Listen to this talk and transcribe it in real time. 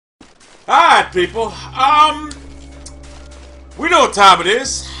Alright, people. We know what time it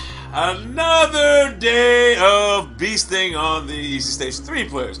is. Another day of beasting on the Easy Stage 3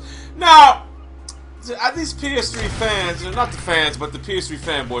 players. Now, these PS3 fans, or not the fans, but the PS3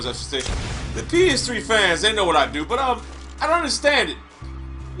 fanboys, I should say. The PS3 fans, they know what I do, but I don't understand it.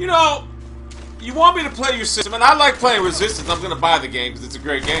 You know, you want me to play your system, and I like playing Resistance. I'm going to buy the game because it's a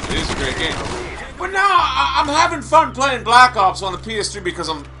great game. It is a great game. But now, I'm having fun playing Black Ops on the PS3 because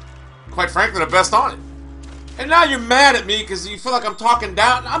I'm, quite frankly, the best on it. And now you're mad at me because you feel like I'm talking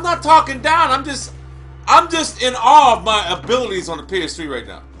down. I'm not talking down. I'm just in awe of my abilities on the PS3 right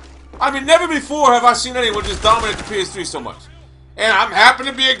now. I mean, never before have I seen anyone just dominate the PS3 so much. And I'm happy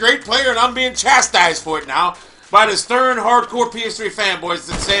to be a great player, and I'm being chastised for it now by the stern, hardcore PS3 fanboys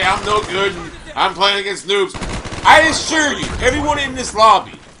that say I'm no good and I'm playing against noobs. I assure you, everyone in this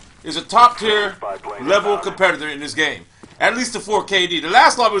lobby is a top-tier level competitor in this game. At least a 4KD. The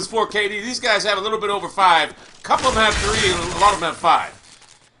last lobby was 4KD. These guys have a little bit over 5. A couple of them have 3, and a lot of them have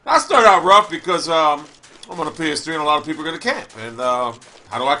 5. I started out rough because I'm on a PS3 and a lot of people are going to camp. And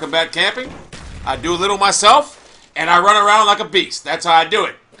how do I combat camping? I do a little myself, and I run around like a beast. That's how I do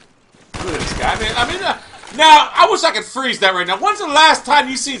it. Look at this guy, man. I mean, now, I wish I could freeze that right now. When's the last time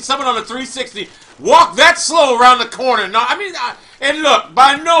you seen someone on a 360 walk that slow around the corner? No, I mean, and look,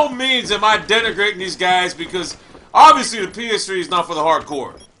 by no means am I denigrating these guys because obviously the PS3 is not for the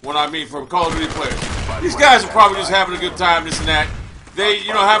hardcore. What I mean for Call of Duty players. These guys are probably just having a good time, this and that. They,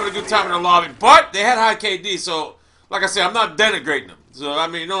 you know, having a good time in the lobby. But they had high KD, so like I said, I'm not denigrating them. So I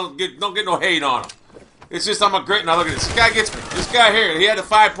mean, don't get no hate on them. It's just I'm a great. Now look at this. This guy gets me. This guy here, he had a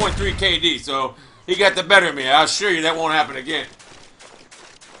 5.3 KD, so he got the better of me. I assure you that won't happen again.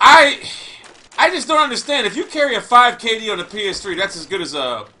 I just don't understand. If you carry a 5 KD on the PS3, that's as good as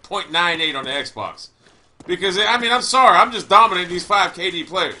a .98 on the Xbox. Because, I mean, I'm sorry. I'm just dominating these 5 KD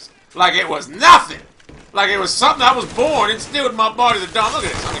players. Like it was nothing. Like it was something I was born instilled in my body to dumb. Look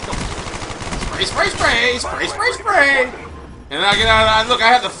at this. I mean, come on. Spray, spray, spray. Spray, spray, spray. And I get out of, look, I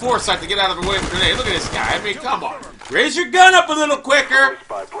have the foresight to get out of the way of a grenade. Look at this guy. I mean, come on. Raise your gun up a little quicker.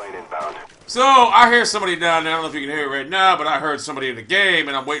 So, I hear somebody down there. I don't know if you can hear it right now, but I heard somebody in the game,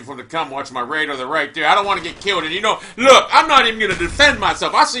 and I'm waiting for them to come watch my radar. They're right there. I don't want to get killed. And you know, look, I'm not even going to defend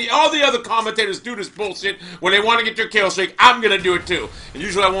myself. I see all the other commentators do this bullshit when they want to get their kill streak. I'm going to do it too. And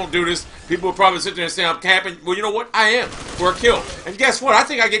usually I won't do this. People will probably sit there and say I'm camping. Well, you know what? I am for a kill. And guess what? I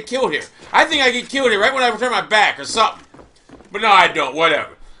think I get killed here. I think I get killed here right when I turn my back or something. But no, I don't.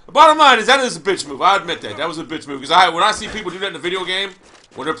 Whatever. The bottom line is that is a bitch move. I admit that. That was a bitch move. Because when I see people do that in a video game,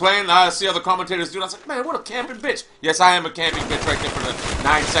 when they're playing, I see other commentators do it. I was like, man, what a camping bitch. Yes, I am a camping bitch right there for the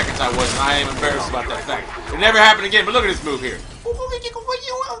 9 seconds I was, and I am embarrassed about that fact. It never happened again, but look at this move here.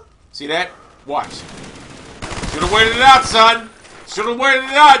 See that? Watch. Should have waited it out, son. Should have waited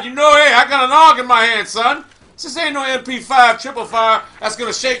it out. You know, hey, I got an AUG in my hand, son. This ain't no MP5 triple fire that's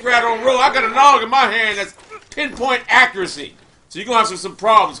going to shake, rattle, and roll. I got an AUG in my hand that's pinpoint accuracy. So you're going to have some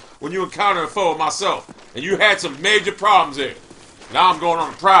problems when you encounter a foe myself. And you had some major problems there. Now I'm going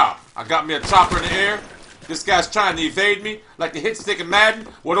on the prowl. I got me a chopper in the air. This guy's trying to evade me like the hit stick in Madden.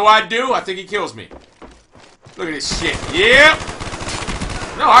 What do? I think he kills me. Look at this shit. Yep.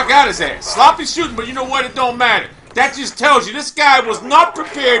 No, I got his ass. Sloppy shooting, but you know what? It don't matter. That just tells you this guy was not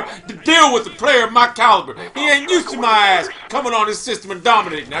prepared to deal with a player of my caliber. He ain't used to my ass coming on this system and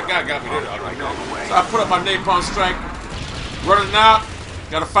dominating. That guy got me there. Right now. So I put up my napalm strike. Running out.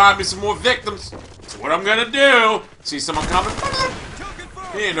 Gotta find me some more victims. That's what I'm gonna do. See someone coming?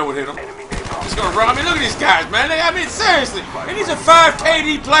 He ain't know what hit him. Just gonna run. I mean, look at these guys, man. I mean, seriously. And these are 5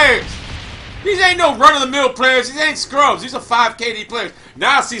 KD players. These ain't no run-of-the-mill players. These ain't scrubs. These are 5 KD players.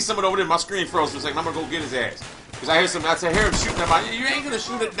 Now I see someone over there. My screen froze for a second. I'm gonna go get his ass. Because I hear him shooting at my... You ain't gonna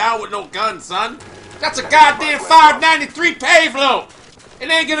shoot it down with no gun, son. That's a goddamn 593 Pavlo. It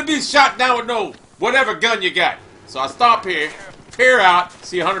ain't gonna be shot down with no whatever gun you got. So I stop here, peer out,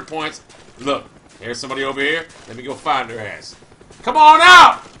 see 100 points. Look, there's somebody over here. Let me go find their ass. Come on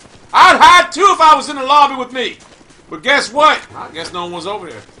out! I'd hide too if I was in the lobby with me. But guess what? I guess no one was over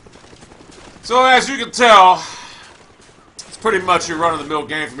there. So as you can tell, it's pretty much your run-of-the-mill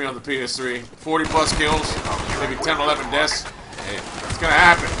game for me on the PS3. 40 plus kills, maybe 10, 11 deaths. Hey, it's gonna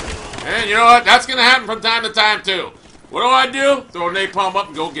happen. And you know what? That's gonna happen from time to time too. What do? Throw a napalm up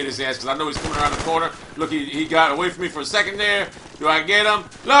and go get his ass, because I know he's coming around the corner. Look, he got away from me for a second there. Do I get him?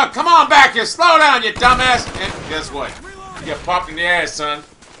 Look, come on back here. Slow down, you dumbass. And guess what? You got popped in the ass, son.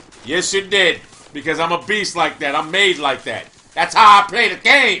 Yes, you did. Because I'm a beast like that. I'm made like that. That's how I play the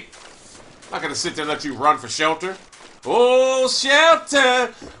game. I'm not going to sit there and let you run for shelter. Oh,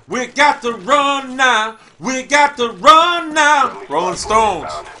 shelter. We got to run now. We got to run now. Rolling Stones.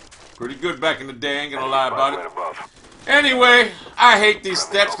 Pretty good back in the day, ain't gonna lie about it. Anyway, I hate these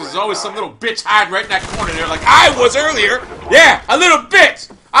steps because there's always some little bitch hiding right in that corner there like I was earlier. Yeah, a little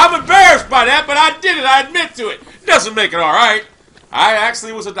bitch. I'm embarrassed by that, but I did it. I admit to it. Doesn't make it all right. I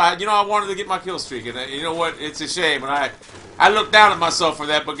actually was I wanted to get my kill streak, and you know what? It's a shame, and I look down at myself for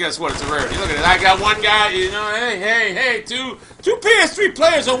that, but guess what? It's a rarity. Look at it. I got one guy, you know, hey, two PS3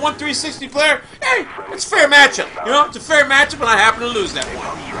 players on one 360 player. Hey, it's a fair matchup. You know, it's a fair matchup, and I happen to lose that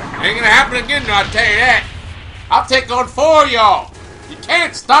one. Ain't gonna happen again, though, I'll tell you that. I'll take on 4 of y'all. You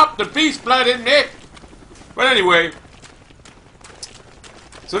can't stop the beast blood in me. But anyway,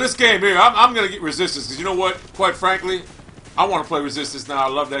 so this game here, I'm gonna get Resistance, because you know what? Quite frankly, I want to play Resistance now. I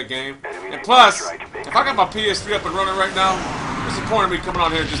love that game. And plus, if I got my PS3 up and running right now, what's the point of me coming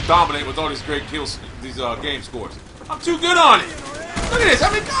on here and just dominating with all these great kills, these game scores? I'm too good on it. Look at this.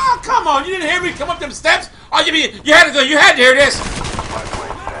 I mean, oh, come on. You didn't hear me come up them steps? Oh, you had to hear this.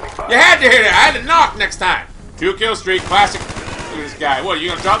 You had to hear that. I had to knock next time. 2 kill streak, classic. Look at this guy. What, are you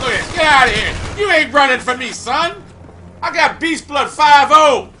going to drop? Look at this. Get out of here. You ain't running from me, son. I got Beast Blood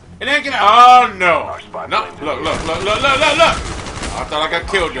 5-0. It ain't gonna. Oh no! No! Look! I thought I got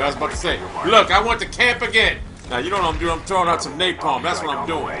killed there. I was about to say. Look, I went to camp again. Now you know what I'm doing? I'm throwing out some napalm. That's what I'm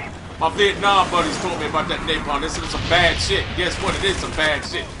doing. My Vietnam buddies told me about that napalm. This is some bad shit. Guess what? It is some bad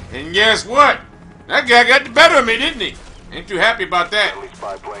shit. And guess what? That guy got the better of me, didn't he? Ain't too happy about that.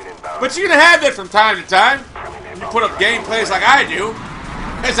 But you're gonna have that from time to time. You put up gameplays like I do,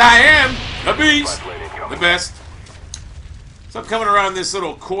 as I am the beast, the best. So I'm coming around this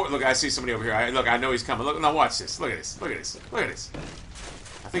little court. Look, I see somebody over here. Look, I know he's coming. Look, now watch this. Look at this. Look at this. Look at this.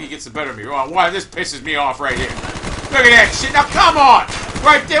 I think he gets the better of me. Oh, why? This pisses me off right here. Look at that shit. Now, come on.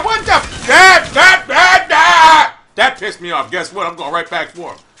 Right there. What the? That pissed me off. Guess what? I'm going right back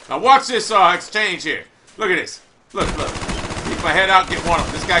for him. Now, watch this exchange here. Look at this. Look. Keep my head out, get one of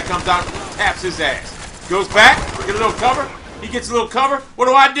them. This guy comes out, taps his ass. Goes back, get a little cover. He gets a little cover.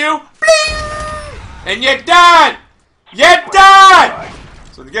 What do? Bling! And you're done. You're done!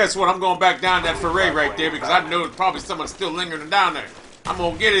 So guess what? I'm going back down that foray right there because I know there's probably someone still lingering down there. I'm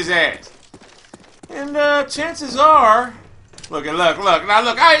going to get his ass. And chances are... Look. Now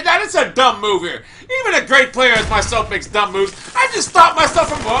look, that's a dumb move here. Even a great player as myself makes dumb moves. I just stopped myself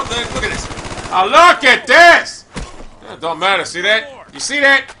from... Oh, look at this. Now look at this! It don't matter, see that? You see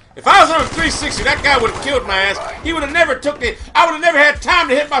that? If I was on a 360, that guy would have killed my ass. He would have never took the... I would have never had time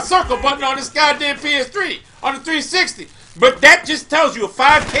to hit my circle button on this goddamn PS3. On the 360. But that just tells you a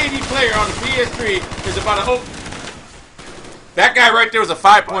 5 KD player on the PS3 is about a... That guy right there was a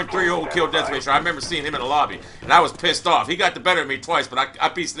 5.3 kill death ratio. I remember seeing him in the lobby, and I was pissed off. He got the better of me twice, but I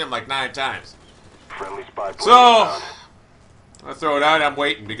beat him like 9 times. So, I throw it out, I'm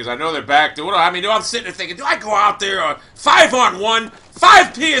waiting, because I know they're back to... I'm sitting there thinking, do I go out there 5-on-1,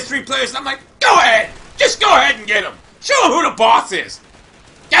 5 PS3 players? And I'm like, go ahead. Just go ahead and get them. Show them who the boss is.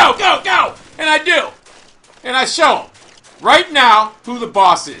 Go. And I do. And I show him right now who the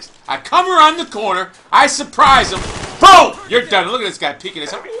boss is. I come around the corner, I surprise him, boom! You're done. Look at this guy peeking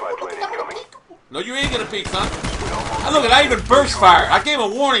his head. No, you ain't gonna peek, son. And look at I even burst fire. I gave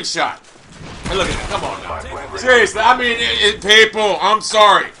him a warning shot. And look at it. Come on now. Seriously, I mean, people, I'm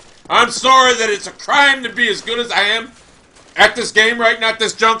sorry. I'm sorry that it's a crime to be as good as I am at this game right now, at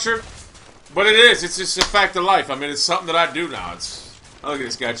this juncture. But it is. It's just a fact of life. I mean, it's something that I do now. Look at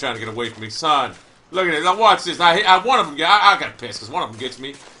this guy trying to get away from me, son. Look at it. Now watch this. One of them. I got pissed because one of them gets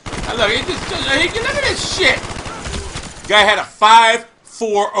me. And look, look at this shit. Guy had a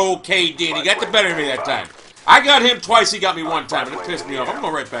 5.40 KD, and he got the better of me that time. I got him twice. He got me one time, and it pissed me off. I'm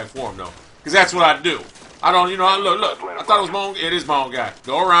going right back for him though, because that's what I do. I don't, look. I thought it was my own. It is my own guy.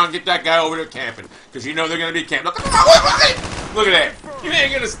 Go around, get that guy over there camping, because you know they're going to be camping. Look at that. You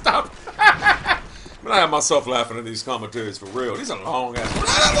ain't going to stop. But I have myself laughing at these commentaries for real. These are long ass.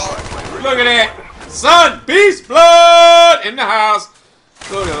 Look at that. Son, Beast Blood in the house.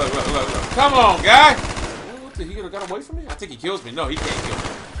 Look. Come on, guy. What the, he got away from me? I think he kills me. No, he can't kill me.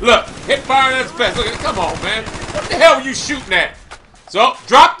 Look, hip fire at its best. Look at it. Come on, man. What the hell are you shooting at? So,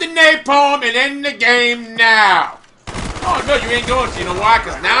 drop the napalm and end the game now. Oh, no, you ain't going to. You know why?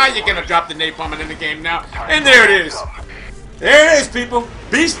 Because now you're going to drop the napalm and end the game now. And there it is. There it is, people.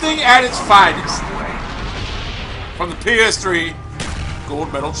 Beasting at its finest. From the PS3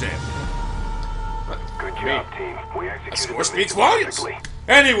 gold medal champion. Good job, team. We A executed score the speaks mission volumes. perfectly.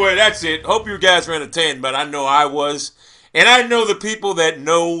 Anyway, that's it. Hope you guys were entertained, but I know I was. And I know the people that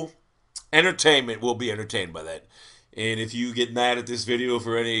know entertainment will be entertained by that. And if you get mad at this video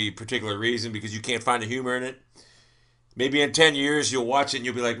for any particular reason because you can't find the humor in it, maybe in 10 years you'll watch it and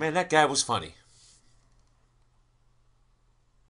you'll be like, man, that guy was funny.